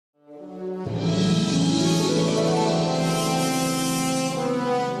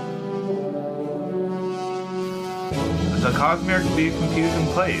The Cosmere can be a confusing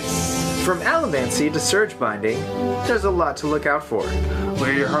place. From allomancy to surge binding, there's a lot to look out for.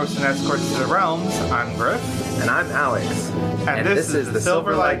 We're your hosts and escorts to the realms. I'm Griff. And I'm Alex. And this is the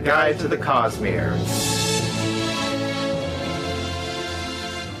Silverlight Guide to the Cosmere.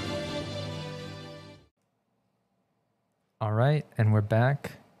 All right, and we're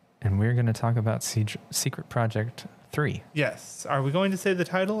back, and we're going to talk about Secret Project 3. Yes. Are we going to say the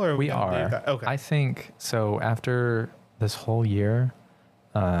title, or We are. Okay. I think so. After this whole year,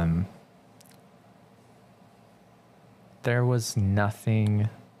 there was nothing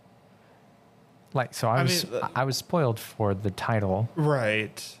like. So I was spoiled for the title,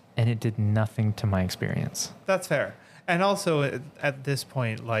 right? And it did nothing to my experience. That's fair. And also, at this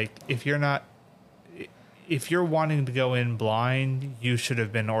point, like if you're wanting to go in blind, you should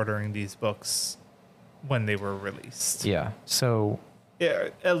have been ordering these books when they were released. Yeah. So. Yeah,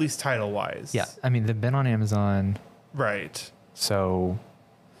 at least title-wise. Yeah. I mean, they've been on Amazon. Right. So.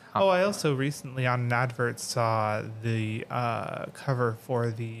 I also recently on an advert saw the cover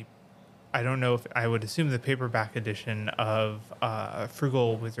for the, I don't know if I would assume the paperback edition of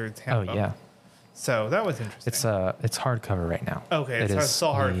Frugal Wizard's Handbook. Oh yeah. So that was interesting. It's hardcover right now. Okay, so it's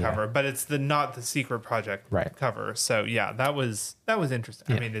still hardcover, but it's not the Secret Project cover. So yeah, that was interesting.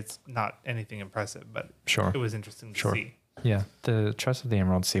 Yeah. I mean, it's not anything impressive, but it was interesting to see. Yeah, the Trust of the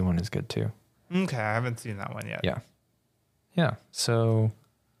Emerald Sea one is good too. Okay, I haven't seen that one yet. Yeah. Yeah. So,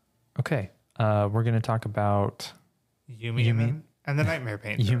 okay, we're gonna talk about Yumi and the Nightmare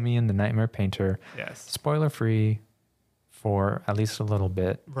Painter. Yumi and the Nightmare Painter. Yes. Spoiler free for at least a little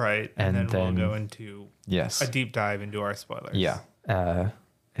bit. Right. And then we'll go into a deep dive into our spoilers. Yeah.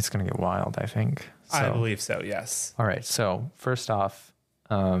 It's going to get wild, I think. So, I believe so, yes. All right. So first off,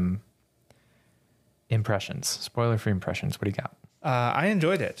 impressions, spoiler free impressions. What do you got? I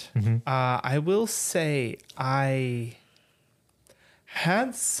enjoyed it. Mm-hmm. I will say I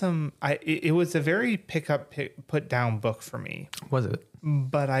had some, it was a very put down book for me. Was it?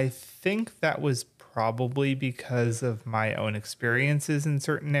 But I think that was probably because of my own experiences in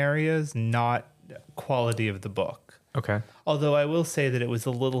certain areas, not quality of the book. Okay. Although I will say that it was a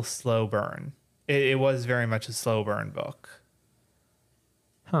little slow burn. It was very much a slow burn book.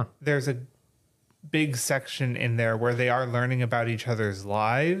 Huh. There's a big section in there where they are learning about each other's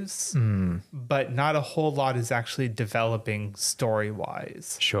lives, but not a whole lot is actually developing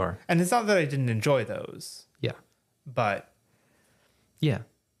story-wise. Sure. And it's not that I didn't enjoy those. Yeah. But yeah.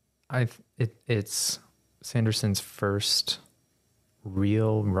 It's Sanderson's first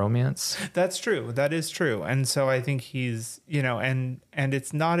real romance. That's true. That is true. And so I think he's, and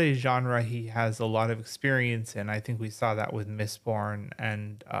it's not a genre he has a lot of experience in. I think we saw that with Mistborn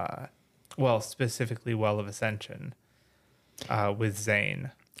and, specifically Well of Ascension with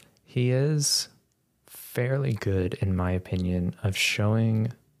Zane. He is fairly good, in my opinion, of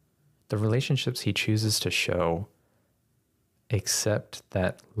showing the relationships he chooses to show, except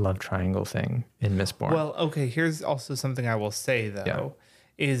that love triangle thing in Mistborn. Well, okay, here's also something I will say, though,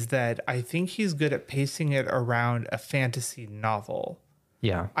 is that I think he's good at pacing it around a fantasy novel.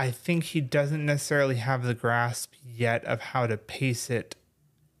 Yeah. I think he doesn't necessarily have the grasp yet of how to pace it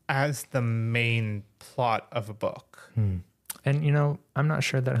as the main plot of a book. And, I'm not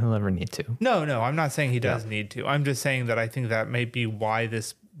sure that he'll ever need to. No, I'm not saying he does need to. I'm just saying that I think that may be why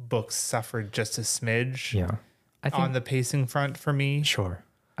this book suffered just a smidge. Yeah. I think, on the pacing front for me. Sure.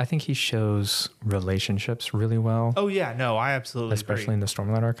 I think he shows relationships really well. Oh, yeah. No, I absolutely Especially agree. in the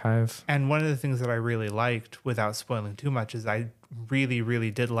Stormlight Archive. And one of the things that I really liked, without spoiling too much, is I really, really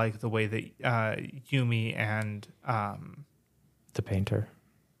did like the way that Yumi and the painter.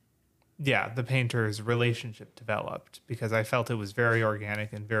 Yeah, the painter's relationship developed, because I felt it was very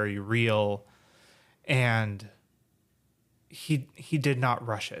organic and very real, and he did not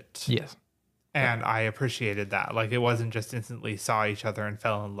rush it. Yes. And I appreciated that. Like, it wasn't just instantly saw each other and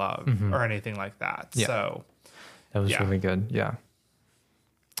fell in love or anything like that. Yeah. So that was really good. Yeah.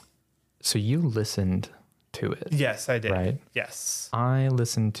 So you listened to it. Yes, I did. Right? Yes. I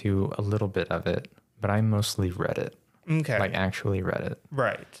listened to a little bit of it, but I mostly read it. Okay. Like, actually read it.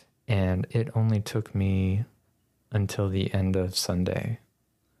 Right. And it only took me until the end of Sunday.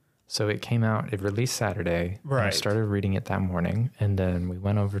 So it came out, it released Saturday. Right. And I started reading it that morning, and then we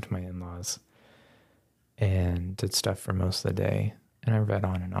went over to my in-laws and did stuff for most of the day, and I read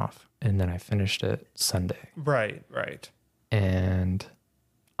on and off, and then I finished it Sunday. Right. And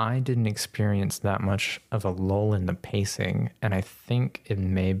I didn't experience that much of a lull in the pacing, and I think it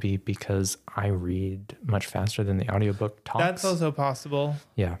may be because I read much faster than the audiobook talks. That's also possible.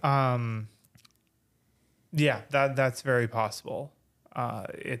 Yeah. Yeah, that's very possible.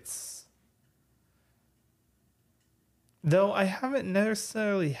 It's Though I haven't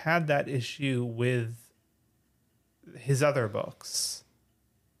necessarily had that issue with his other books.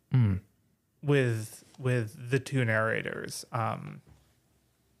 With the two narrators,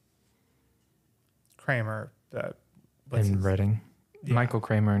 Kramer, And Reading. Yeah. Michael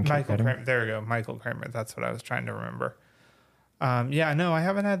Kramer and Kate Michael Reading. Kramer. There we go, Michael Kramer. That's what I was trying to remember. Yeah, no, I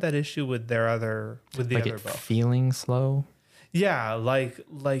haven't had that issue with the other It book. feeling slow. Yeah,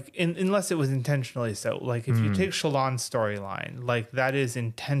 unless it was intentionally so. Like if you take Shallan's storyline, like that is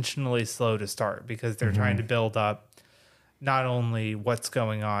intentionally slow to start because they're trying to build up not only what's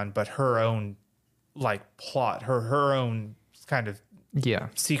going on, but her own like plot, her own kind of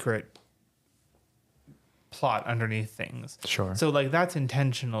secret plot underneath things. Sure. So like that's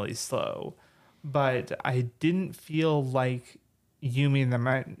intentionally slow, but I didn't feel like Yumi and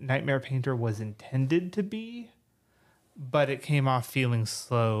the Nightmare Painter was intended to be, but it came off feeling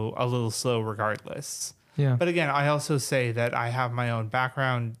slow, a little slow regardless. Yeah. But again, I also say that I have my own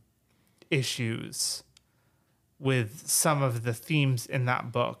background issues with some of the themes in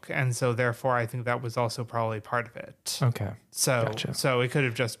that book, and so therefore I think that was also probably part of it. Okay. So Gotcha. so it could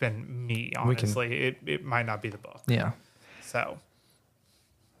have just been me, honestly. It might not be the book. Yeah. So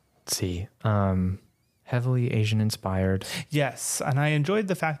Let's see. Heavily Asian inspired. yes, and I enjoyed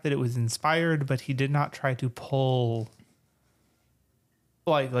the fact that it was inspired, but he did not try to pull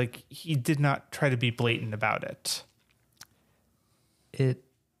like he did not try to be blatant about it. It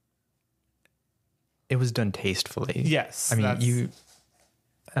was done tastefully. Yes. I mean,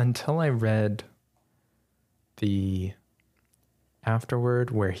 until I read the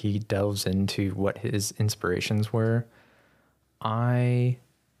afterword where he delves into what his inspirations were, I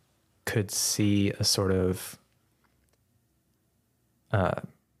could see a sort of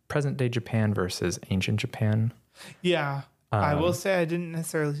present day Japan versus ancient Japan. Yeah. I will say I didn't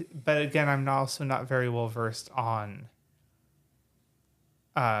necessarily, but again, I'm also not very well versed on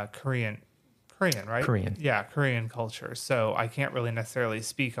Korean, right? Korean. Yeah, Korean culture. So I can't really necessarily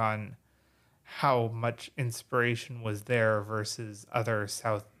speak on how much inspiration was there versus other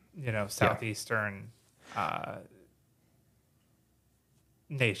southeastern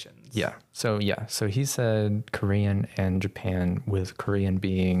nations. Yeah. So he said Korean and Japan, with Korean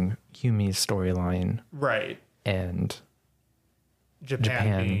being Yumi's storyline, Right. and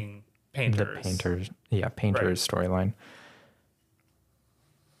Japan being painters. painters storyline.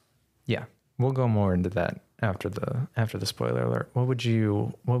 Yeah, we'll go more into that after the spoiler alert. What would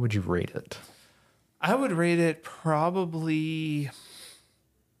you rate it? I would rate it probably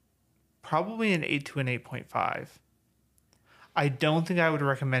an 8 to an 8.5. I don't think I would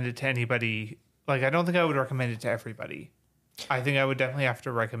recommend it to anybody. Like, I don't think I would recommend it to everybody. I think I would definitely have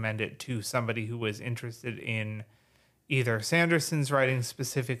to recommend it to somebody who was interested in either Sanderson's writing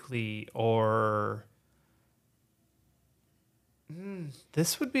specifically, or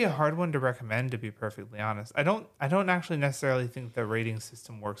this would be a hard one to recommend, to be perfectly honest. I don't actually necessarily think the rating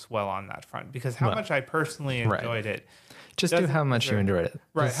system works well on that front, because how much I personally enjoyed it. Just do how much you enjoyed it.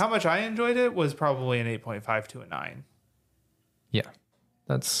 Right. How much I enjoyed it was probably an 8.5 to a 9. Yeah.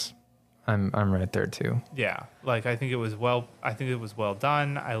 I'm right there too. Yeah. Like I think it was well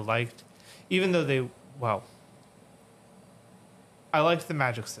done. I liked I liked the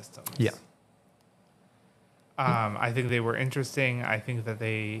magic systems. Yeah. I think they were interesting. I think that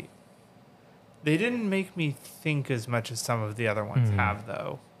they didn't make me think as much as some of the other ones have,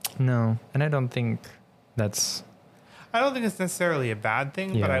 though. No, and I don't think it's necessarily a bad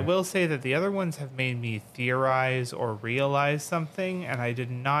thing, but I will say that the other ones have made me theorize or realize something, and I did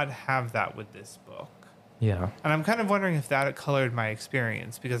not have that with this book. Yeah. And I'm kind of wondering if that colored my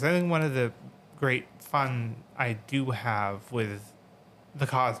experience, because I think one of the great fun I do have with the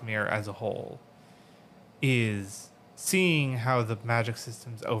Cosmere as a whole is seeing how the magic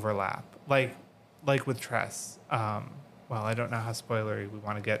systems overlap. Like with Tress. I don't know how spoilery we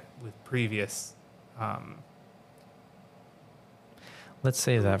want to get with previous. Let's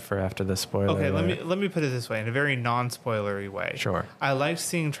save that for after the spoiler. Okay, let me put it this way, in a very non-spoilery way. Sure. I liked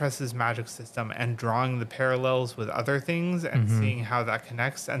seeing Tress's magic system and drawing the parallels with other things and seeing how that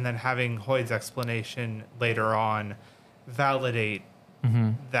connects, and then having Hoyd's explanation later on validate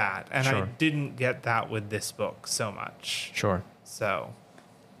that. And I didn't get that with this book so much. Sure. So.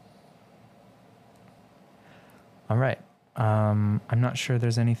 All right. I'm not sure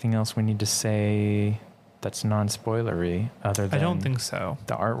there's anything else we need to say that's non-spoilery other than... I don't think so.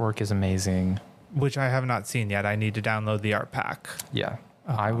 The artwork is amazing. Which I have not seen yet. I need to download the art pack. Yeah.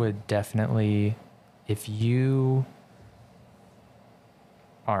 I would definitely, if you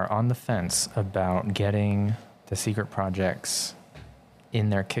are on the fence about getting the secret projects in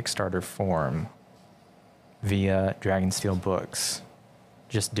their Kickstarter form, via Dragonsteel books,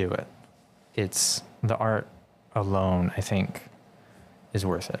 just do it. It's the art alone, I think, is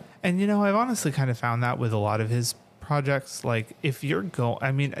worth it. And, you know, I've honestly kind of found that with a lot of his projects. Like, if you're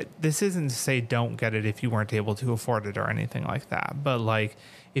I mean, this isn't to say don't get it if you weren't able to afford it or anything like that. But, like,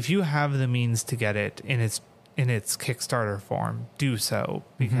 if you have the means to get it in its Kickstarter form, do so.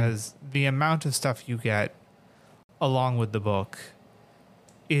 Because the amount of stuff you get along with the book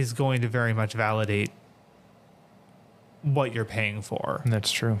is going to very much validate what you're paying for.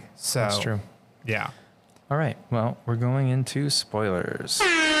 That's true. So, that's true. Yeah. All right. Well, we're going into spoilers.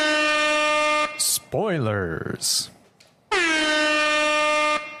 Spoilers.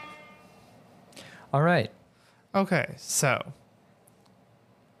 All right. Okay, so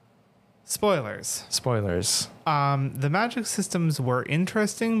spoilers. Spoilers. The magic systems were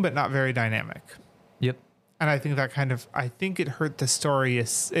interesting, but not very dynamic. Yep. And I think that I think it hurt the story.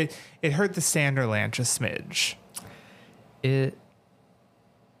 It hurt the Sanderlanche a smidge.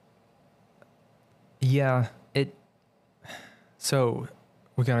 So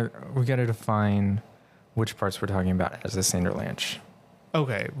we gotta define which parts we're talking about as the Sanderlanche.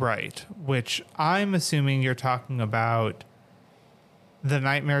 Okay, right. Which I'm assuming you're talking about the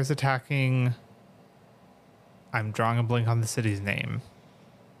nightmares attacking. I'm drawing a blank on the city's name.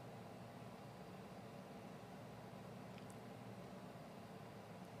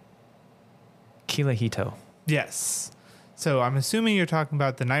 Kilahito. Yes. So I'm assuming you're talking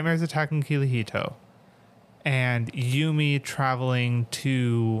about the nightmares attacking Kilahito and Yumi traveling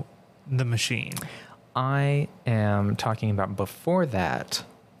to the machine. I am talking about before that,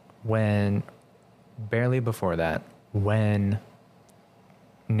 barely before that, when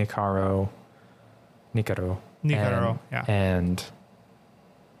Nikaro, and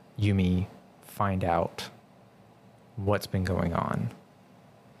Yumi find out what's been going on.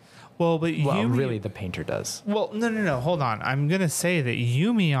 Well, Yumi, really, the painter does. Well, no. Hold on. I'm going to say that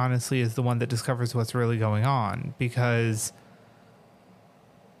Yumi, honestly, is the one that discovers what's really going on, because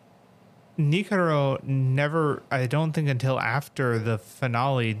Nikaro never, I don't think until after the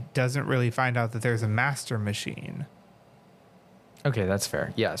finale, doesn't really find out that there's a master machine. Okay, that's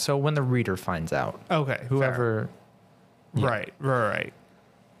fair. Yeah, so when the reader finds out. Okay, whoever. Yeah. Right.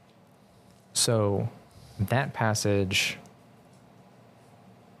 So that passage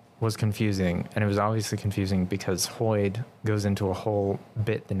was confusing, and it was obviously confusing because Hoyd goes into a whole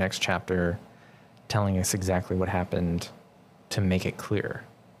bit the next chapter telling us exactly what happened to make it clear.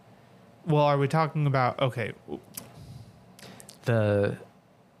 Well, are we talking about, okay, the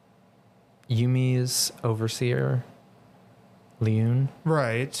Yumi's overseer, Leon,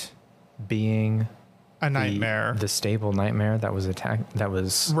 right, being a nightmare, the stable nightmare that was attacked, that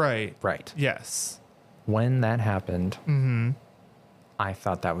was right. Yes. When that happened, I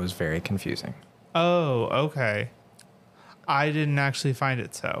thought that was very confusing. Oh, okay. I didn't actually find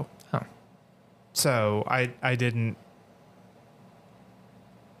it so. Oh. So I didn't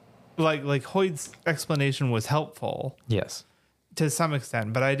like Hoyd's explanation was helpful. Yes. To some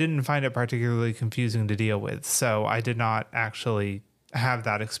extent, but I didn't find it particularly confusing to deal with. So I did not actually have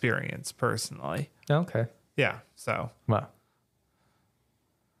that experience personally. Okay. Yeah. So well,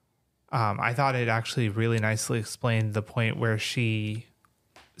 I thought it actually really nicely explained the point where she.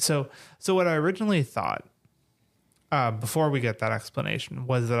 So what I originally thought, before we get that explanation,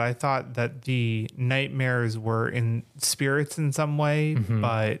 was that I thought that the nightmares were in spirits in some way,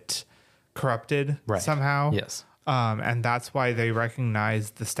 but corrupted somehow. Yes. And that's why they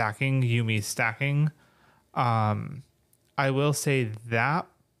recognized the stacking, Yumi's stacking. I will say that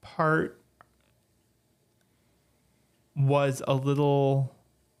part was a little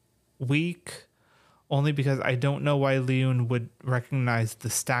weak, only because I don't know why Leon would recognize the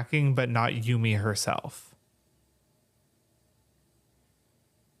stacking, but not Yumi herself.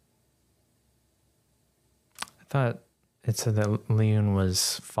 I thought it said that Leon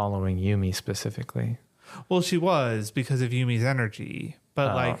was following Yumi specifically. Well, she was because of Yumi's energy,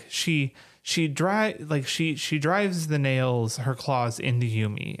 but like she drives the nails, her claws into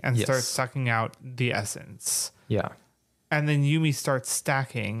Yumi and starts sucking out the essence. Yeah. And then Yumi starts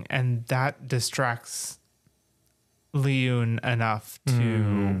stacking, and that distracts Leon enough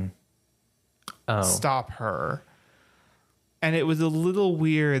to stop her. And it was a little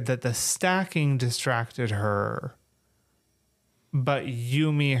weird that the stacking distracted her, but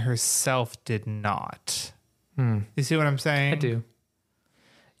Yumi herself did not. You see what I'm saying? I do.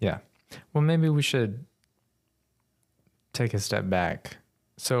 Yeah. Well, maybe we should take a step back.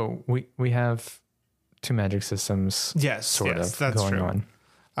 So we have two magic systems. Yes, that's going true.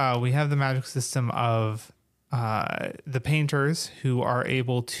 On. We have the magic system of the painters who are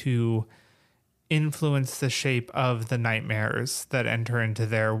able to influence the shape of the nightmares that enter into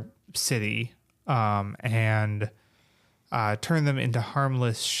their city, and turn them into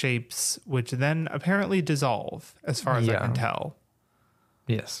harmless shapes, which then apparently dissolve, as far as I can tell.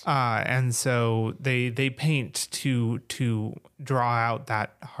 Yes. And so they paint to draw out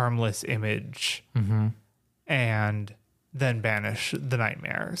that harmless image, and then banish the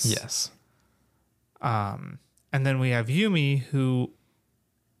nightmares. Yes. And then we have Yumi, who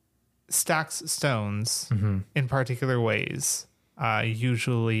stacks stones in particular ways,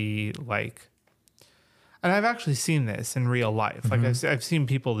 usually like, and I've actually seen this in real life. Like I've seen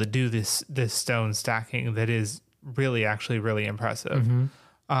people that do this stone stacking that is really actually really impressive.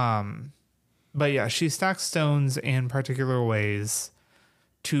 But yeah, she stacks stones in particular ways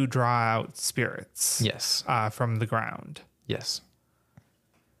to draw out spirits. Yes. From the ground. Yes.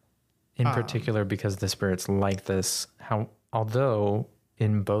 In particular, because the spirits like this, although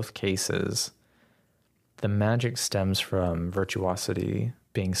in both cases, the magic stems from virtuosity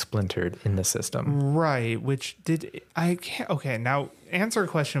being splintered in the system. Right, okay, now answer a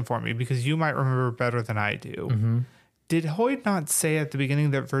question for me, because you might remember better than I do. Did Hoyd not say at the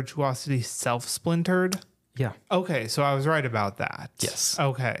beginning that virtuosity self-splintered? Yeah. Okay, so I was right about that. Yes.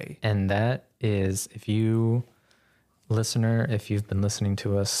 Okay. And that is, if you've been listening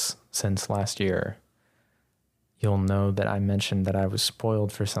to us since last year, you'll know that I mentioned that I was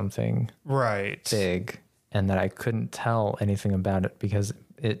spoiled for something big, and that I couldn't tell anything about it because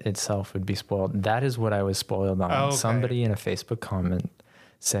it itself would be spoiled. That is what I was spoiled on. Okay. Somebody in a Facebook comment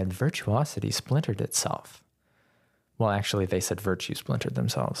said virtuosity splintered itself. Well, actually, they said virtue splintered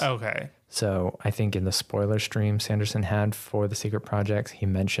themselves. Okay. So I think in the spoiler stream Sanderson had for the Secret Projects, he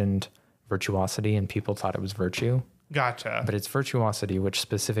mentioned virtuosity and people thought it was virtue. Gotcha. But it's virtuosity, which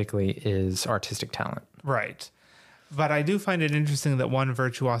specifically is artistic talent. Right. But I do find it interesting that one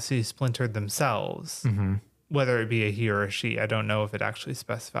virtuosity splintered themselves, whether it be a he or a she. I don't know if it actually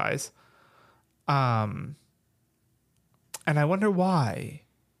specifies. And I wonder why.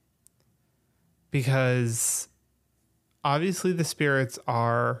 Because obviously the spirits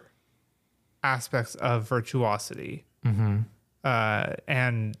are aspects of virtuosity.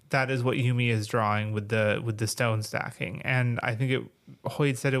 And that is what Yumi is drawing with the stone stacking. And I think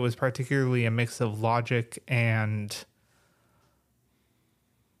Hoyd said it was particularly a mix of logic and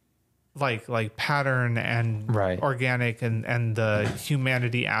like pattern and organic and the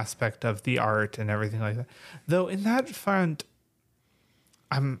humanity aspect of the art and everything like that. Though in that front,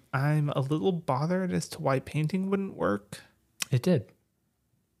 I'm a little bothered as to why painting wouldn't work. It did.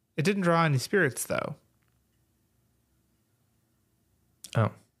 It didn't draw any spirits though.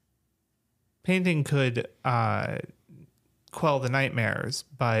 Oh. Painting could quell the nightmares,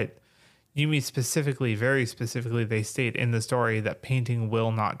 but Yumi specifically, very specifically, they state in the story that painting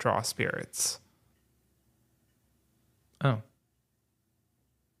will not draw spirits. Oh.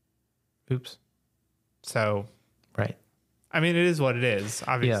 Oops. So. Right. I mean, it is what it is,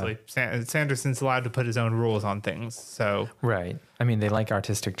 obviously. Yeah. Sanderson's allowed to put his own rules on things, so. Right. I mean, they like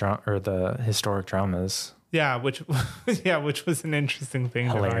artistic drama, or the historic dramas. Yeah, which was an interesting thing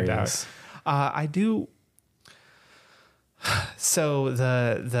to find out. I do. So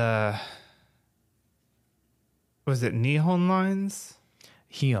the was it Nihon lines?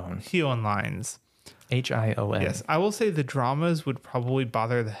 Hion lines. Hion. Yes, I will say the dramas would probably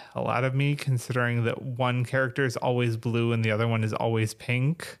bother the hell out of me, considering that one character is always blue and the other one is always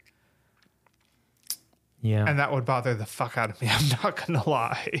pink. Yeah, and that would bother the fuck out of me. I'm not gonna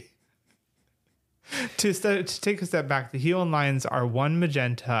lie. To take a step back, the Hion lines are one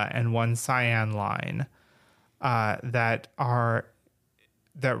magenta and one cyan line that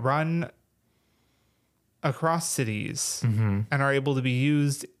run across cities and are able to be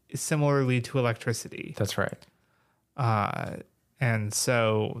used similarly to electricity. That's right. And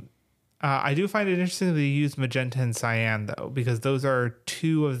so I do find it interesting that they use magenta and cyan, though, because those are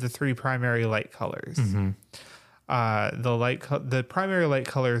two of the three primary light colors. The primary light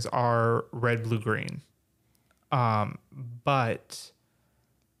colors are red, blue, green. But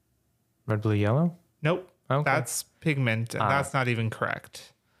red, blue, yellow? Nope. Okay. That's pigment, and that's not even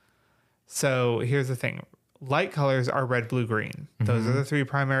correct. So here's the thing. Light colors are red, blue, green. Those are the three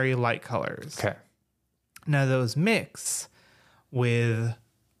primary light colors. Okay. Now those mix with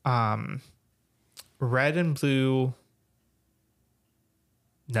red and blue.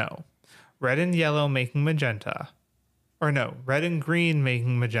 No. Red and yellow making magenta. Or no, red and green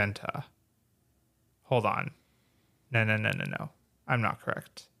making magenta. Hold on. No. I'm not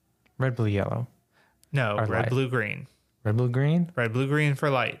correct. Red, blue, yellow. No, or red, light. blue, green. Red, blue, green? Red, blue, green for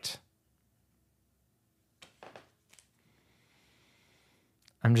light.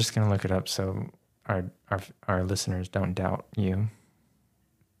 I'm just going to look it up so our listeners don't doubt you.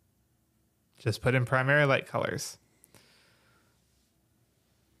 Just put in primary light colors.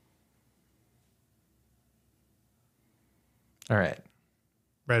 All right.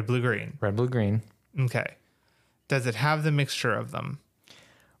 Red, blue, green. Red, blue, green. Okay. Does it have the mixture of them?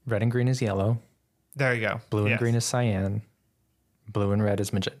 Red and green is yellow. There you go. Blue and green is cyan. Blue and red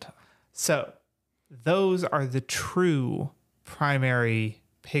is magenta. So those are the true primary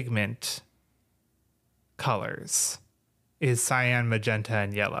pigment colors, is cyan, magenta,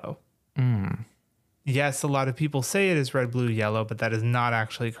 and yellow. Yes, a lot of people say it is red, blue, yellow, but that is not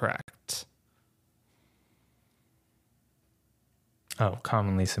actually correct. Oh,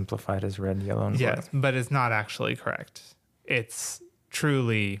 commonly simplified as red, yellow, and blue. Yes, but it's not actually correct. It's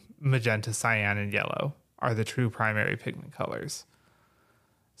truly magenta, cyan, and yellow are the true primary pigment colors.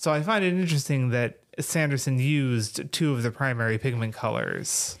 So I find it interesting that Sanderson used two of the primary pigment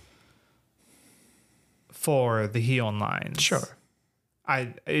colors for the Heon lines. Sure.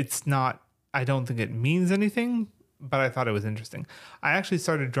 I don't think it means anything, but I thought it was interesting. I actually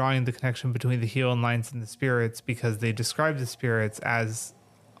started drawing the connection between the Heon lines and the spirits because they describe the spirits as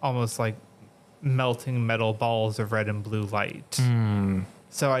almost like melting metal balls of red and blue light.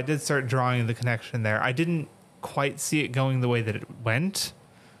 So I did start drawing the connection there. I didn't quite see it going the way that it went,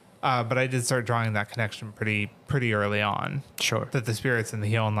 but I did start drawing that connection pretty early on. Sure. That the spirits and the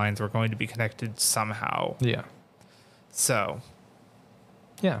Heon lines were going to be connected somehow. Yeah. So.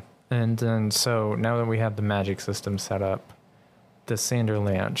 Yeah. And then, so now that we have the magic system set up, the Sander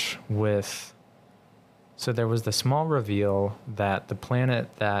Lanch so there was the small reveal that the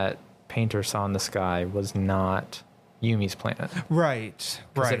planet that Painter saw in the sky was not Yumi's planet. Right.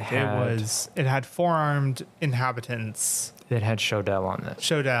 It had four-armed inhabitants. It had Shodell on it.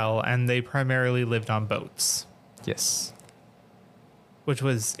 Shodell, and they primarily lived on boats. Yes. Which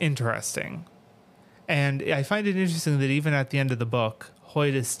was interesting. And I find it interesting that even at the end of the book,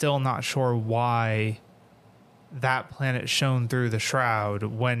 Hoyt is still not sure why that planet shone through the shroud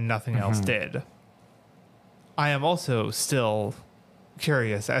when nothing else did. I am also still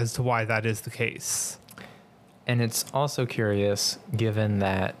curious as to why that is the case. And it's also curious, given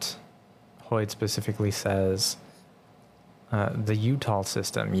that Hoyt specifically says the Utah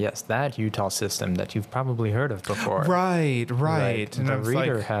system. Yes, that Utah system that you've probably heard of before. Right. And the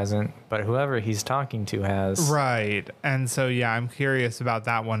reader hasn't, but whoever he's talking to has. Right. And so, yeah, I'm curious about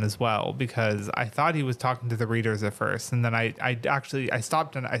that one as well, because I thought he was talking to the readers at first. And then I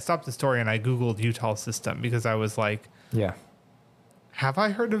stopped the story and I Googled Utah system because I was like, yeah, have I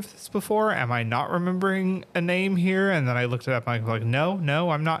heard of this before? Am I not remembering a name here? And then I looked it up and I was like,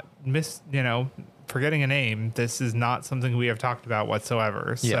 no, I'm not forgetting a name. This is not something we have talked about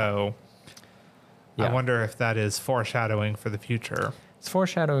whatsoever. Yeah. So I wonder if that is foreshadowing for the future. It's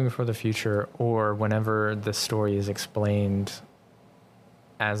foreshadowing for the future, or whenever the story is explained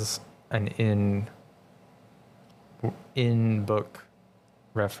as an in-book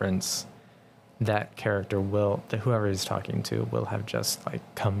reference, that character whoever he's talking to will have just like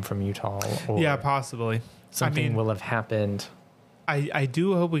come from Utah. Or yeah, possibly. Something will have happened. I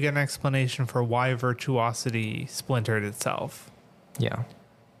do hope we get an explanation for why Virtuosity splintered itself. Yeah.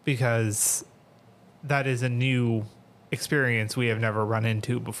 Because that is a new experience we have never run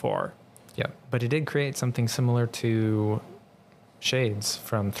into before. Yeah. But it did create something similar to Shades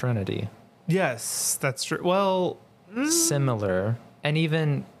from Threnody. Yes, that's true. Well, similar. And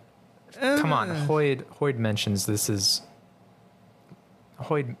even, come on, Hoyt mentions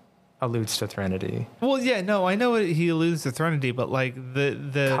Hoyt alludes to Threnody. Well, yeah, no, I know he alludes to Threnody, but like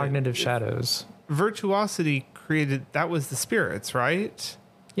the cognitive shadows. Virtuosity created, that was the spirits, right?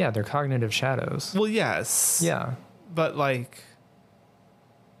 Yeah, they're cognitive shadows. Well, yes. Yeah. But like,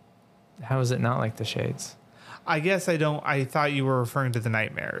 how is it not like the Shades? I guess I thought you were referring to the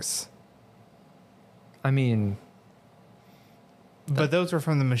nightmares. I mean, but those were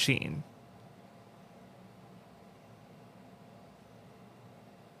from the machine.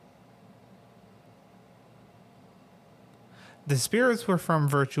 The spirits were from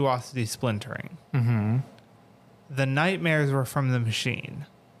Virtuosity splintering. Mm-hmm. The nightmares were from the machine.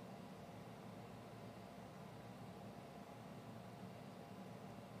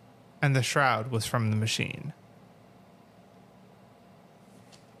 And the shroud was from the machine.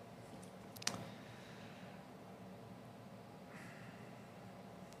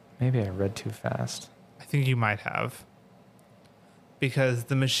 Maybe I read too fast. I think you might have. Because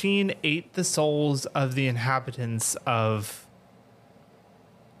the machine ate the souls of the inhabitants of...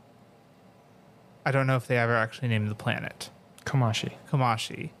 I don't know if they ever actually named the planet.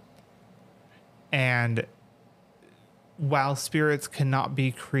 Komashi. And while spirits cannot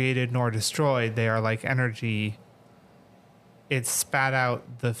be created nor destroyed, they are like energy. It spat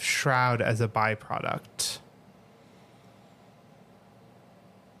out the shroud as a byproduct.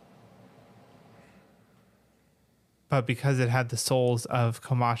 But because it had the souls of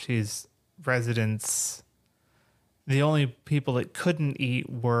Komashi's residents, the only people it couldn't eat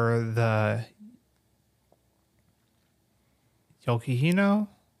were the Yokihino?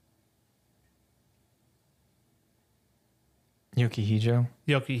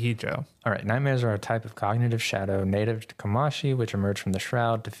 Yokihijo. All right. Nightmares are a type of cognitive shadow native to Komashi, which emerge from the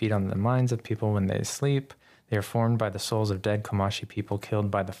shroud to feed on the minds of people when they sleep. They are formed by the souls of dead Komashi people killed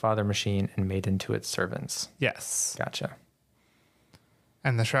by the father machine and made into its servants. Yes. Gotcha.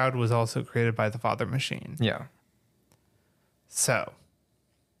 And the shroud was also created by the father machine. Yeah. So,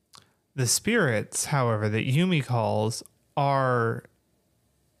 the spirits, however, that Yumi calls are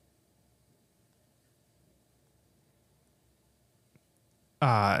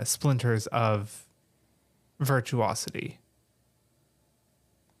splinters of virtuosity.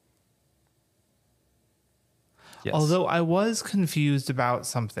 Yes. Although I was confused about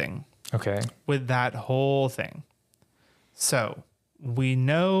something with that whole thing. So we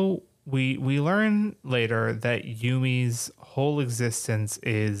know, we learn later that Yumi's whole existence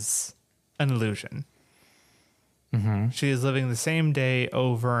is an illusion. Mm-hmm. She is living the same day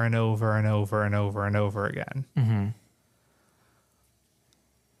over and over and over and over and over again. Mm-hmm.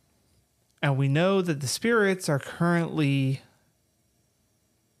 And we know that the spirits are currently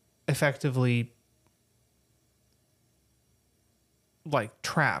effectively like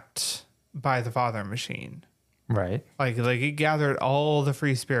trapped by the father machine. Right. Like it gathered all the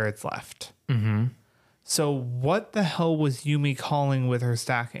free spirits left. Mm-hmm. So what the hell was Yumi calling with her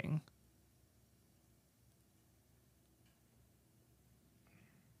stacking?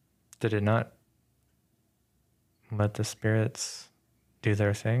 Did it not let the spirits do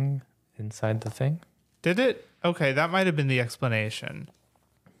their thing inside the thing? Did it? Okay, that might have been the explanation.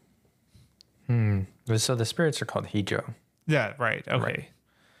 So the spirits are called Hijo. Yeah, right. Okay. Right.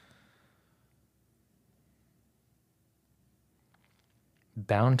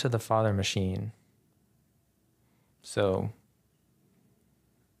 Bound to the father machine. So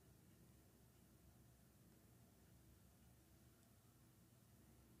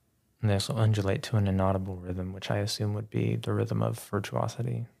and they also undulate to an inaudible rhythm, which I assume would be the rhythm of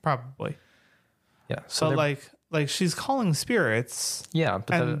virtuosity. Probably. Yeah. So like she's calling spirits. Yeah,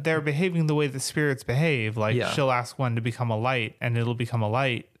 but they're behaving the way the spirits behave. Like she'll ask one to become a light and it'll become a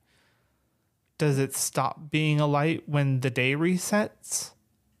light. Does it stop being a light when the day resets?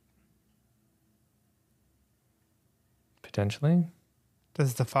 Potentially.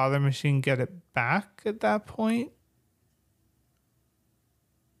 Does the father machine get it back at that point?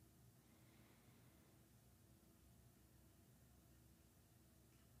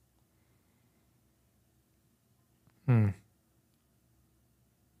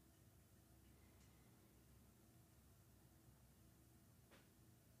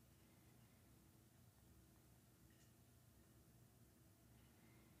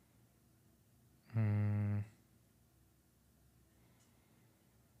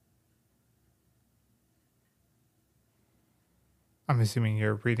 I'm assuming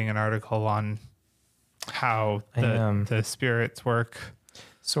you're reading an article on how the spirits work.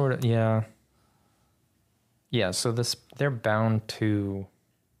 Sort of, yeah. Yeah, so they're bound to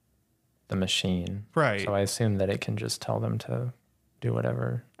the machine. Right. So I assume that it can just tell them to do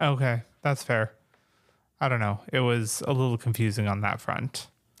whatever. Okay, that's fair. I don't know. It was a little confusing on that front.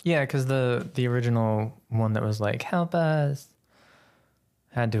 Yeah, because the original one that was like, help us,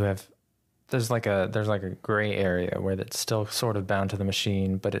 had to have... There's like a gray area where it's still sort of bound to the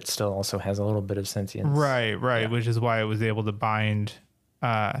machine, but it still also has a little bit of sentience. Right, Yeah. which is why it was able to bind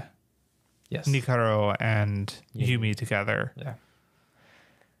Nikaro and Yumi together. Yeah.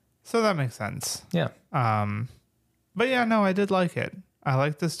 So that makes sense. Yeah. But yeah, no, I did like it. I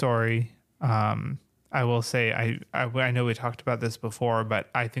liked the story. I will say, I know we talked about this before, but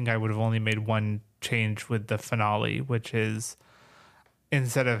I think I would have only made one change with the finale, which is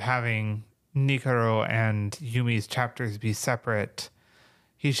instead of having Nikaro and Yumi's chapters be separate,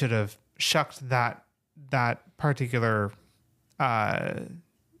 he should have shucked that particular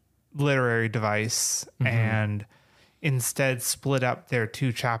literary device and instead split up their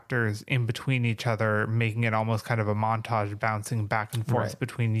two chapters in between each other, making it almost kind of a montage bouncing back and forth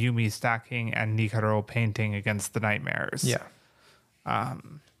between Yumi stacking and Nikaro painting against the nightmares. Yeah.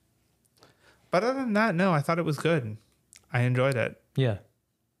 But other than that, no, I thought it was good. I enjoyed it. Yeah.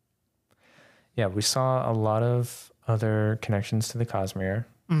 Yeah, we saw a lot of other connections to the Cosmere.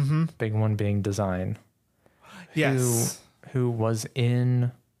 Mm-hmm. Big one being design. Yes. who was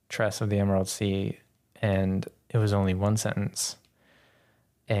in Tress of the Emerald Sea, and it was only one sentence.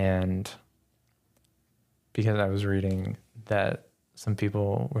 And because I was reading that some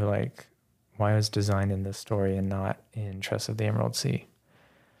people were like, why was design in this story and not in Tress of the Emerald Sea?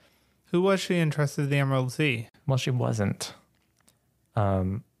 Who was she in Trust of the Emerald Sea? Well, she wasn't.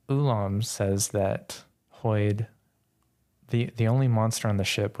 Ulam says that Hoyd, the only monster on the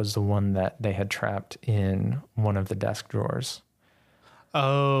ship was the one that they had trapped in one of the desk drawers.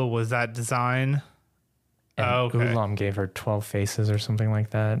 Oh, was that design? And okay. Ulam gave her 12 faces or something like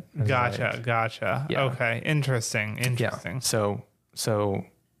that. Gotcha. Yeah. Okay. Interesting. Yeah. So,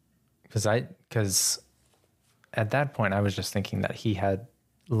 because at that point I was just thinking that he had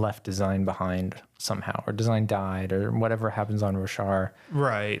left design behind somehow, or design died, or whatever happens on Roshar.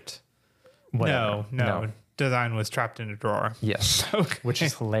 Right. Whatever. No. Design was trapped in a drawer. Yes. Okay. Which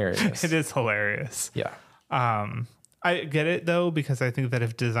is hilarious. It is hilarious. Yeah. I get it though, because I think that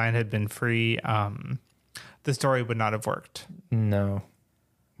if design had been free, the story would not have worked. No.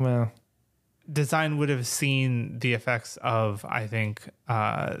 Well, design would have seen the effects of, I think,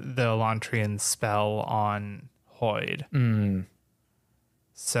 the Elantrian spell on Hoyd.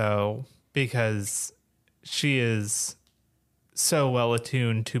 So, because she is so well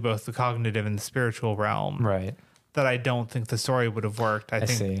attuned to both the cognitive and the spiritual realm, right, that I don't think the story would have worked. I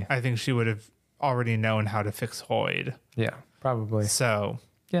think she would have already known how to fix Hoyd. Yeah, probably. So,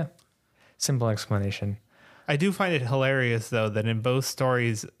 yeah, simple explanation. I do find it hilarious, though, that in both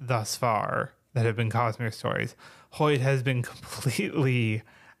stories thus far that have been Cosmere stories, Hoyd has been completely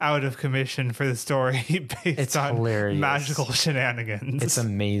out of commission for the story based on hilarious. Magical shenanigans. It's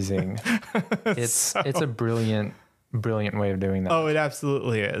amazing. It's a brilliant way of doing that. Oh, it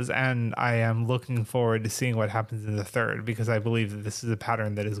absolutely is. And I am looking forward to seeing what happens in the third, because I believe that this is a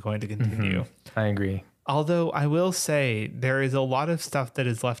pattern that is going to continue. I agree. Although I will say there is a lot of stuff that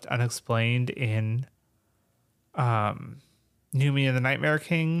is left unexplained in Yumi and the Nightmare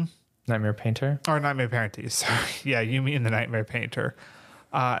King. Nightmare Painter? Or Nightmare Painter, sorry. Yeah, Yumi and the Nightmare Painter.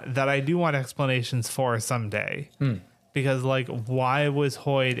 That I do want explanations for someday. Because, like, why was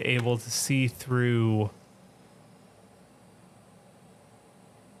Hoyd able to see through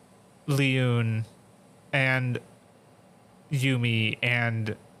Leon and Yumi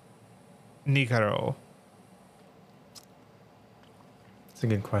and Nikaro? That's a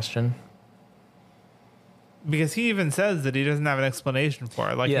good question. Because he even says that he doesn't have an explanation for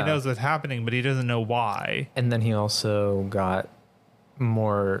it. Like, he knows what's happening, but he doesn't know why. And then he also got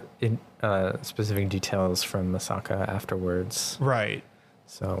more specific details from Masaka afterwards. Right.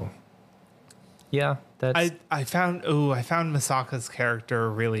 So, yeah, that's... I found Masaka's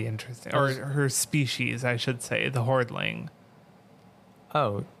character really interesting. Or her species, I should say, the Hordling.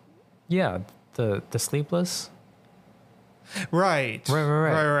 Oh, yeah, the Sleepless? Right.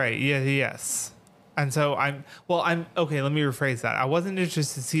 Yeah, yes. And so I'm okay, let me rephrase that. I wasn't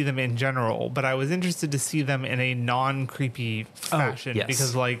interested to see them in general, but I was interested to see them in a non-creepy fashion. Yes.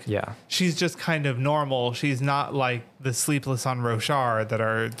 Because, like, she's just kind of normal. She's not like the Sleepless on Roshar that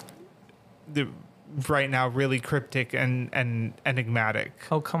are right now really cryptic and enigmatic.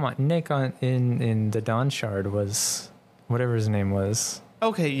 Oh, come on. Nick in the Dawn Shard was whatever his name was.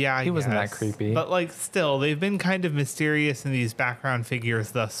 Okay, yeah, he wasn't that creepy. But, like, still, they've been kind of mysterious in these background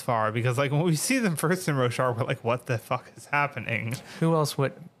figures thus far, because, like, when we see them first in Roshar, we're like, what the fuck is happening? Who else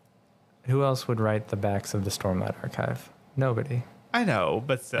would write the backs of the Stormlight Archive? Nobody. I know,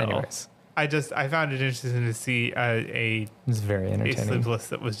 but still. Anyways. I found it interesting to see it's very entertaining. A Sleepless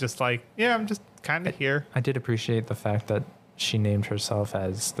that was just like, yeah, I'm just kind of here. I did appreciate the fact that she named herself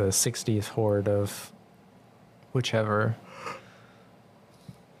as the 60th Horde of whichever.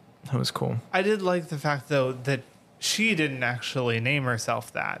 That was cool. I did like the fact, though, that she didn't actually name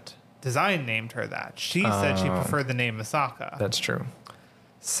herself that. Design named her that. She said she preferred the name Masaka. That's true.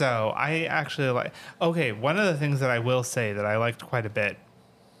 So I actually like... Okay, one of the things that I will say that I liked quite a bit,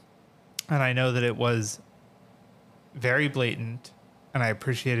 and I know that it was very blatant, and I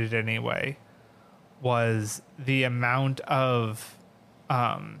appreciated it anyway, was the amount of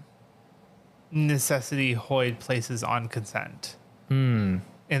necessity Hoyd places on consent.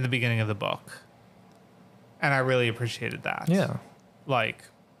 In the beginning of the book. And I really appreciated that. Yeah. Like,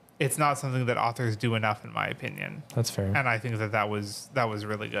 it's not something that authors do enough, in my opinion. That's fair. And I think that was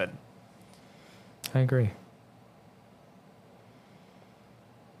really good. I agree.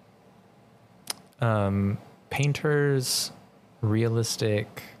 Painter's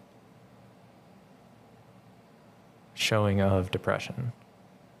realistic showing of depression.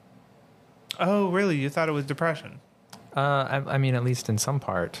 Oh, really? You thought it was depression? I mean, at least in some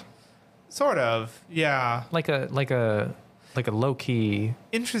part. Sort of. Yeah. Like a low key.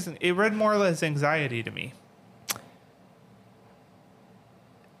 Interesting. It read more or less anxiety to me.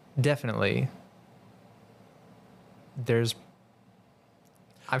 Definitely.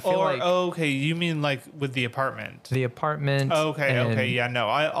 I feel Or like okay, you mean like with the apartment? the apartment. Okay, yeah, no,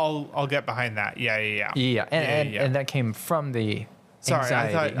 I'll get behind that. Yeah. Yeah, and that came from the Sorry,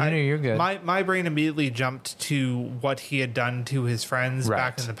 anxiety. I thought you're good. My brain immediately jumped to what he had done to his friends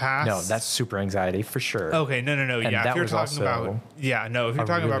back in the past. No, that's super anxiety for sure. Okay, no, And yeah. that If you're was talking about also if you're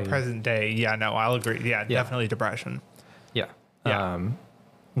talking about present day, yeah, no, I'll agree. Yeah, definitely depression. Yeah. Yeah.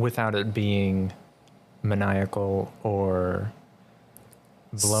 Without it being maniacal or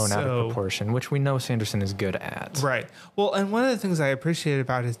blown out of proportion, which we know Sanderson is good at. Right. Well, and one of the things I appreciated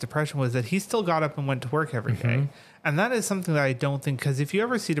about his depression was that he still got up and went to work every day. And that is something that I don't think, because if you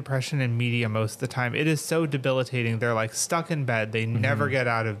ever see depression in media most of the time, it is so debilitating. They're like stuck in bed. They never get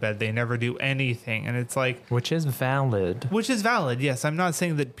out of bed. They never do anything. And it's like... Which is valid. Yes. I'm not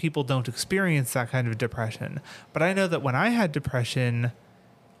saying that people don't experience that kind of depression. But I know that when I had depression,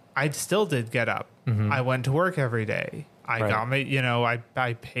 I still did get up. I went to work every day. I got my,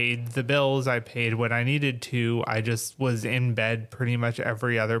 I paid the bills. I paid what I needed to. I just was in bed pretty much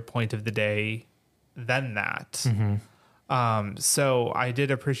every other point of the day than that. So I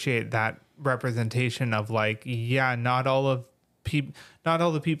did appreciate that representation of like, yeah, not all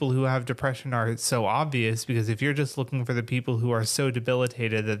the people who have depression are so obvious, because if you're just looking for the people who are so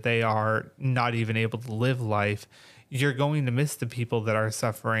debilitated that they are not even able to live life, you're going to miss the people that are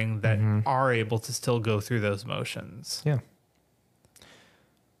suffering that are able to still go through those motions. Yeah.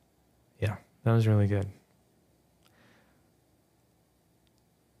 Yeah, that was really good.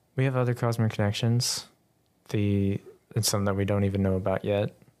 We have other Cosmere connections. And some that we don't even know about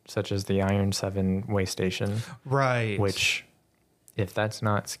yet, such as the Iron 7 way station. Right. Which, if that's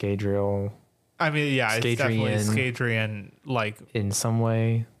not Scadrial... I mean, yeah, it's definitely Scadrian, like... in some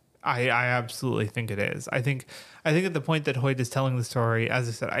way... I absolutely think it is. I think at the point that Hoyt is telling the story, as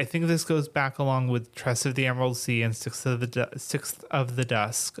I said, I think this goes back along with Tress of the Emerald Sea and Sixth of the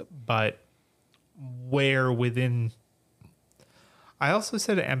Dusk, but where within... I also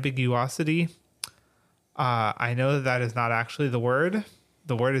said ambiguosity. I know that is not actually the word.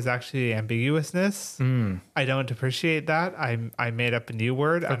 The word is actually ambiguousness. I don't appreciate that. I made up a new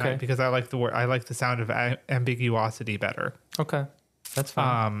word because I like the word. I like the sound of ambiguosity better. Okay. That's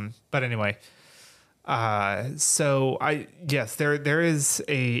fine. But anyway, so there is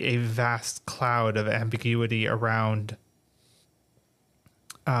a vast cloud of ambiguity around.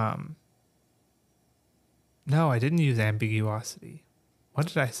 No, I didn't use ambiguosity. What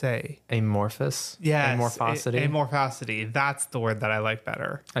did I say? Amorphous? Yes. Amorphosity? Amorphosity. That's the word that I like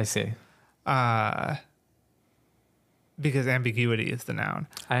better. I see. Because ambiguity is the noun.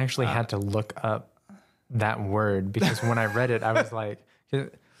 I actually had to look up that word because when I read it, I was like,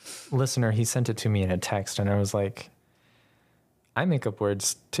 listener, he sent it to me in a text and I was like, I make up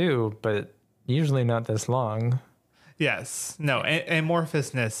words too, but usually not this long. Yes. No,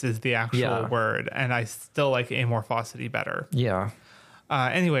 amorphousness is the actual word, and I still like amorphosity better. Yeah.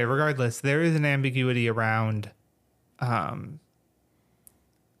 Anyway, regardless, there is an ambiguity around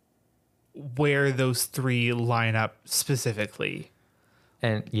where those three line up specifically.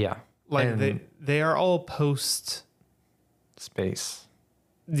 And yeah. Like they are all post space.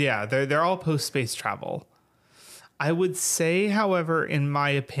 Yeah, they're all post space travel. I would say, however, in my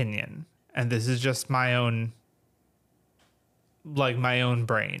opinion, and this is just my own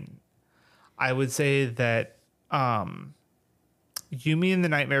brain, I would say that Yumi and the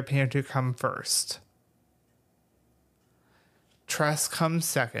Nightmare Painter come first. Tress comes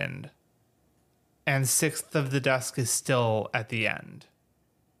second. And Sixth of the Dusk is still at the end.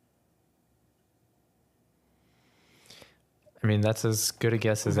 I mean, that's as good a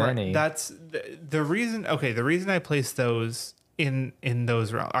guess as any. That's the reason. Okay, the reason I place those in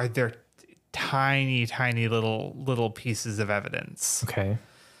those realms are they're tiny little pieces of evidence. Okay.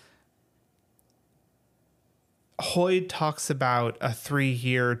 Hoyd talks about a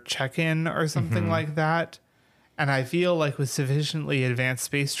 3-year check-in or something like that. And I feel like with sufficiently advanced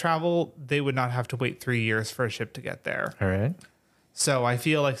space travel, they would not have to wait 3 years for a ship to get there. All right. So I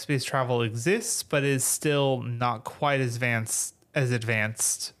feel like space travel exists, but is still not quite as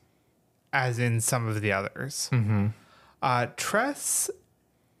advanced as in some of the others. Tress,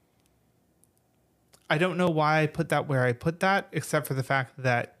 I don't know why I put that where I put that, except for the fact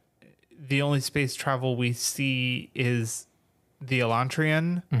that the only space travel we see is the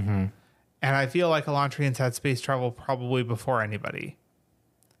Elantrian. And I feel like Elantrians had space travel probably before anybody.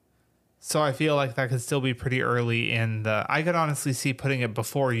 So I feel like that could still be pretty early in the. I could honestly see putting it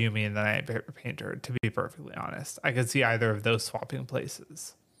before Yumi and the Night Painter, to be perfectly honest. I could see either of those swapping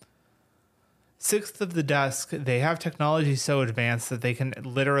places. Sixth of the Dusk, they have technology so advanced that they can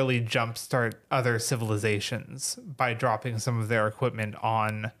literally jumpstart other civilizations by dropping some of their equipment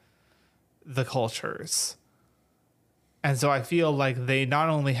on the cultures. And so I feel like they not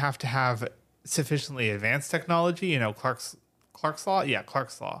only have to have sufficiently advanced technology, you know, Clark's Law? Yeah,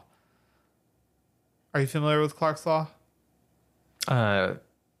 Clark's Law. Are you familiar with Clark's Law?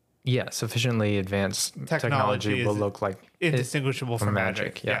 Yeah, sufficiently advanced technology will look like indistinguishable from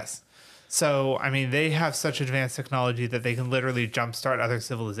magic. Yeah. Yes. So, I mean, they have such advanced technology that they can literally jumpstart other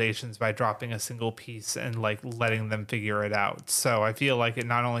civilizations by dropping a single piece and like letting them figure it out. So I feel like it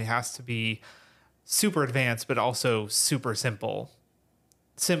not only has to be super advanced, but also super simple.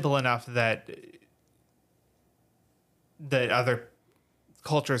 Simple enough that other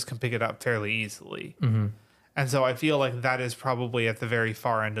cultures can pick it up fairly easily. Mm-hmm. And so I feel like that is probably at the very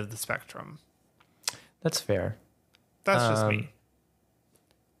far end of the spectrum. That's fair. That's just me.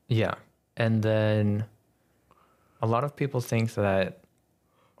 Yeah. And then a lot of people think that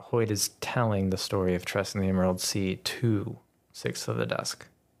Hoyt is telling the story of Tress in the Emerald Sea to Sixth of the Dusk.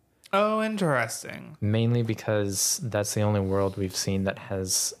 Oh, interesting. Mainly because that's the only world we've seen that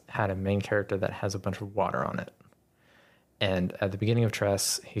has had a main character that has a bunch of water on it. And at the beginning of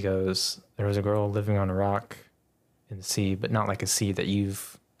Tress, he goes, there was a girl living on a rock in the sea, but not like a sea that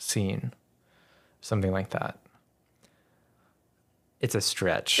you've seen. Something like that. It's a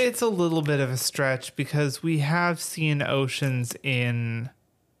stretch. It's a little bit of a stretch because we have seen oceans in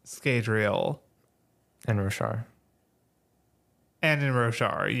Scadrial. And Roshar. And in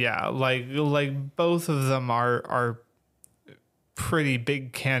Roshar, yeah. Like both of them are pretty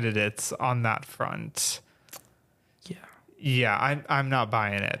big candidates on that front. Yeah. Yeah, I'm not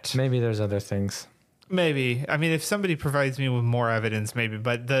buying it. Maybe there's other things. Maybe. I mean, if somebody provides me with more evidence, maybe.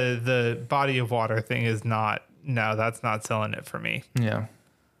 But the body of water thing is not. No, that's not selling it for me. Yeah.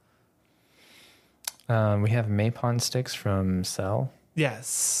 We have Maypon sticks from Cell.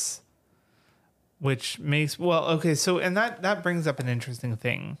 Yes. Which makes, well, okay, so, and that brings up an interesting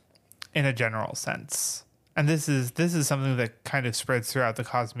thing in a general sense. And this is something that kind of spreads throughout the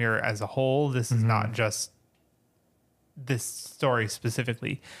Cosmere as a whole. This is not just this story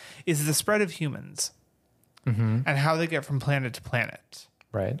specifically, is the spread of humans and how they get from planet to planet.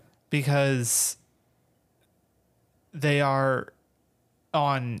 Right. Because they are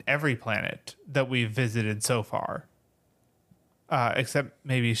on every planet that we've visited so far. Except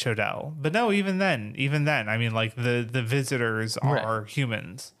maybe Shodell. But no, even then, I mean, like the visitors are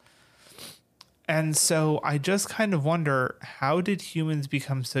humans. And so I just kind of wonder, how did humans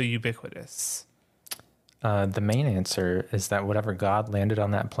become so ubiquitous? The main answer is that whatever god landed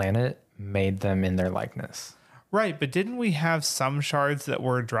on that planet made them in their likeness. Right, but didn't we have some shards that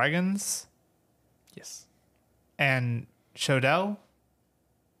were dragons? Yes. And Shodell?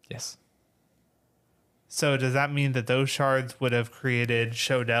 Yes. So does that mean that those shards would have created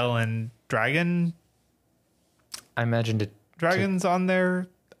Shodell and dragon? I imagine dragons on there.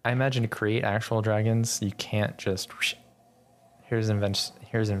 I imagine to create actual dragons, you can't just here's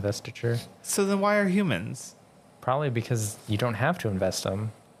investiture. So then why are humans? Probably because you don't have to invest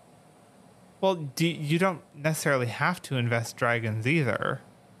them. Well, you don't necessarily have to invest dragons either.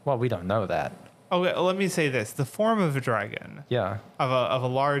 Well, we don't know that. Okay, let me say this: the form of a dragon. Yeah. Of a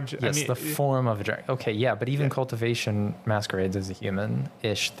large. Yes, I mean, the form of a dragon. Okay, yeah, but even cultivation masquerades as a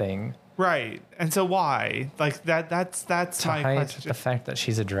human-ish thing. Right, and so why? Like that's to my hide question. The fact that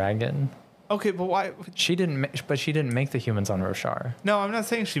she's a dragon. Okay, but why? She didn't make the humans on Roshar. No, I'm not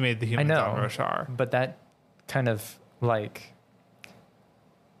saying she made the humans on Roshar. But that kind of like.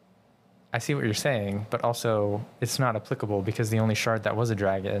 I see what you're saying, but also it's not applicable because the only shard that was a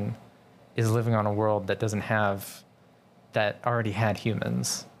dragon is living on a world that already had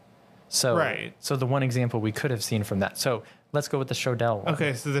humans. So, right. So the one example we could have seen from that. So let's go with the Shodell one.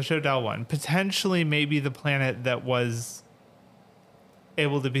 Okay, so the Shodell one. Potentially maybe the planet that was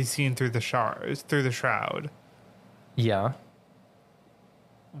able to be seen through the shroud. Yeah.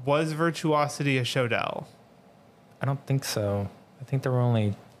 Was Virtuosity a Shodell? I don't think so. I think there were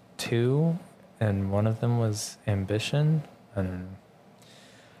only 2, and one of them was Ambition. I don't know.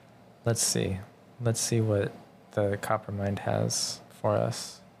 Let's see what the Coppermind has for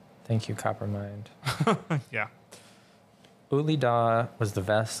us. Thank you, Coppermind. Yeah. Ulida was the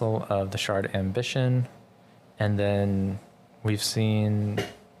vessel of the shard Ambition, and then we've seen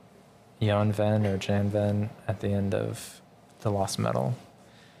Yanven or Janven at the end of the Lost Metal.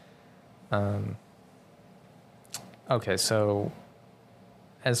 Okay, so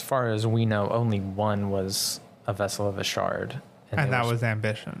as far as we know, only one was a vessel of a shard. And that was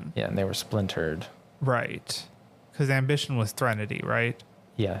Ambition. Yeah, and they were splintered. Right. Because Ambition was Threnody, right?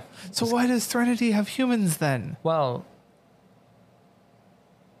 Yeah. So why does Threnody have humans then? Well,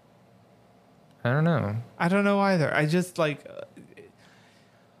 I don't know. I don't know either. I just like...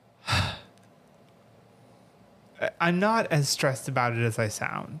 I'm not as stressed about it as I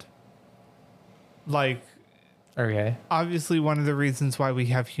sound. Like... Okay. Obviously, one of the reasons why we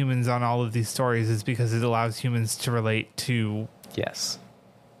have humans on all of these stories is because it allows humans to relate to... Yes.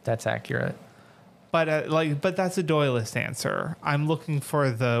 That's accurate. But that's a Doyleist answer. I'm looking for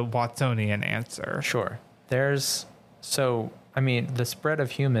the Watsonian answer. Sure. The spread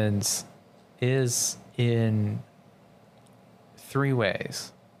of humans is in 3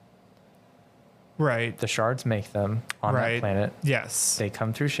 ways. Right. The shards make them on that planet. Yes. They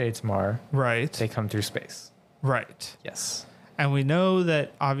come through Shadesmar. Right. They come through space. Right. Yes. And we know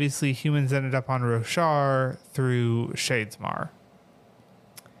that obviously humans ended up on Roshar through Shadesmar.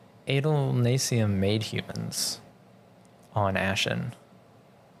 Adel-Nasium made humans on Ashen.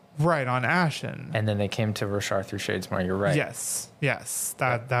 Right, on Ashen. And then they came to Roshar through Shadesmar. You're right. Yes.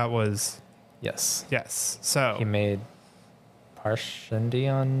 That was... Yes. Yes. So... He made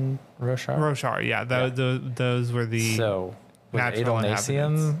Parshendi on Roshar? Roshar, yeah. Those were the So, was natural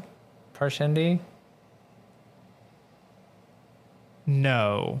Adel-Nasium Parshendi?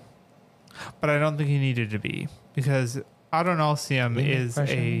 No. But I don't think he needed to be. Because Adonalcium is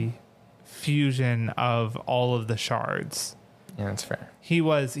a fusion of all of the shards. Yeah, that's fair. He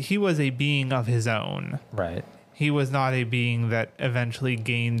was a being of his own. Right. He was not a being that eventually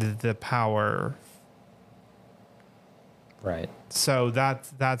gained the power. Right. So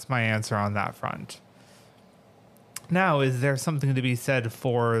that's my answer on that front. Now, is there something to be said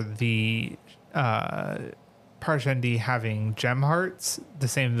for the Parshendi having gem hearts, the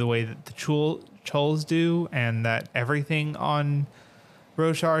same the way that the Chols do, and that everything on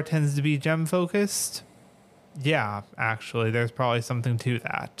Roshar tends to be gem focused? Yeah, actually, there's probably something to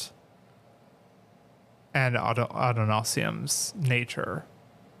that. And Adonalcium's nature.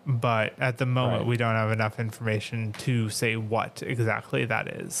 But at the moment, we don't have enough information to say what exactly that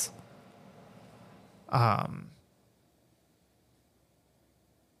is.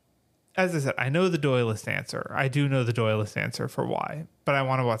 As I said, I know the Doyleist answer. I do know the Doyleist answer for why, but I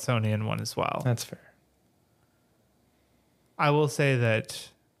want a Watsonian one as well. That's fair. I will say that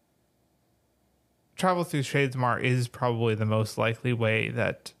travel through Shadesmar is probably the most likely way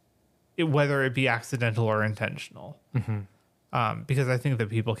that, whether it be accidental or intentional. Mm-hmm. Because I think that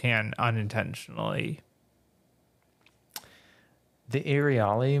people can unintentionally. The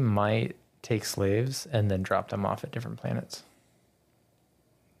Ariali might take slaves and then drop them off at different planets.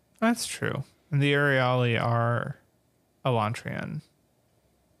 That's true. And the Ariali are Elantrian.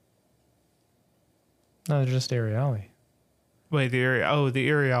 No, they're just Ariali. Wait, the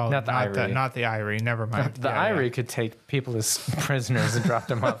Ariali. Not the Irie. Not the Irie. Never mind. The Irie could take people as prisoners and drop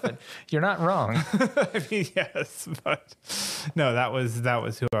them off. And you're not wrong. I mean, yes, but no, that was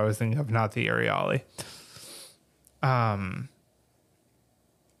who I was thinking of, not the Ariali.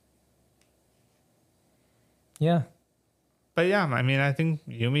 Yeah. But yeah, I mean, I think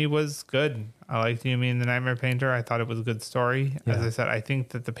Yumi was good. I liked Yumi and the Nightmare Painter. I thought it was a good story. Yeah. As I said, I think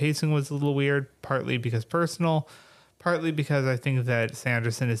that the pacing was a little weird, partly because personal, partly because I think that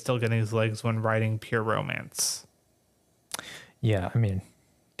Sanderson is still getting his legs when writing pure romance. Yeah, I mean,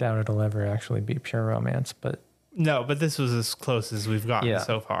 doubt it'll ever actually be pure romance, but... No, but this was as close as we've gotten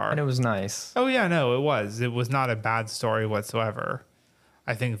so far. And it was nice. Oh, yeah, no, it was. It was not a bad story whatsoever.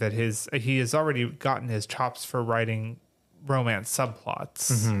 I think that he has already gotten his chops for writing romance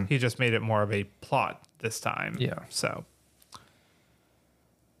subplots. Mm-hmm. He just made it more of a plot this time. Yeah. So.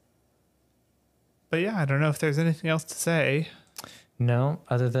 But yeah, I don't know if there's anything else to say. No,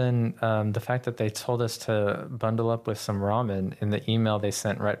 other than the fact that they told us to bundle up with some ramen in the email they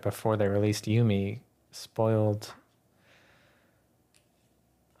sent right before they released Yumi spoiled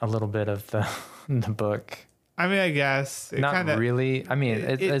a little bit of the book. I mean, I guess. Not really. I mean,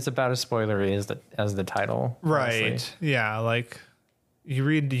 it's about as spoilery as the title. Right. Honestly. Yeah, like you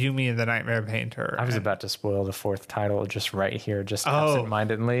read Yumi and the Nightmare Painter. I was about to spoil the 4th title just right here, just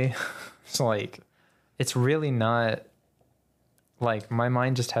absentmindedly. It's like, it's really not... Like, my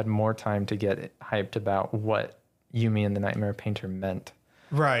mind just had more time to get hyped about what Yumi and the Nightmare Painter meant.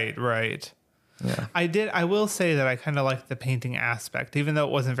 Right. Yeah. I will say that I kind of liked the painting aspect, even though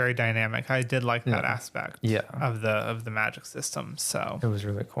it wasn't very dynamic. I did like that aspect of the magic system. So it was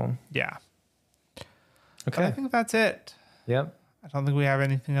really cool. Yeah. Okay. But I think that's it. Yep. I don't think we have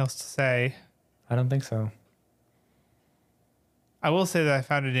anything else to say. I don't think so. I will say that I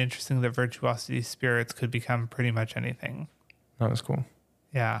found it interesting that virtuosity spirits could become pretty much anything. That was cool.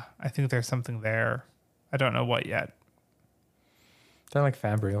 Yeah, I think there's something there. I don't know what yet. They're like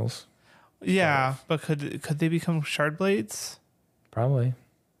fabrials. Yeah, but could they become shard blades? Probably.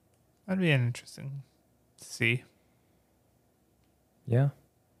 That'd be interesting to see. Yeah.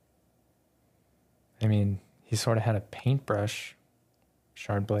 I mean, he sort of had a paintbrush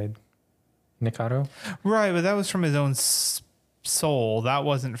shard blade. Nikado? Right, but that was from his own soul. That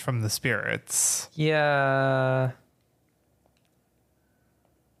wasn't from the spirits. Yeah.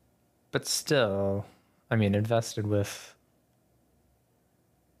 But still, I mean, invested with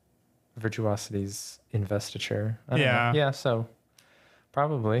Virtuosity's investiture. I don't know. Yeah, so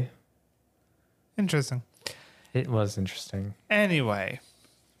probably. Interesting. It was interesting. Anyway,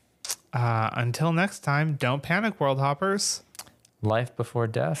 until next time, don't panic, world hoppers. Life before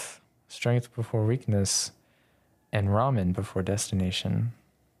death, strength before weakness, and ramen before destination.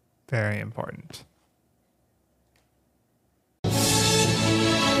 Very important.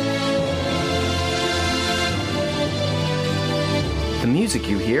 The music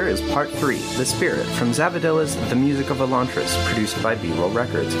you hear is Part 3, The Spirit, from Zavadilla's The Music of Elantris, produced by B-Roll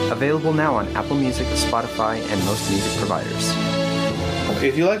Records. Available now on Apple Music, Spotify, and most music providers.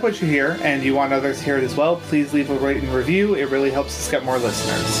 If you like what you hear and you want others to hear it as well, please leave a rate and review. It really helps us get more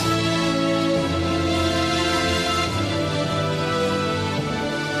listeners.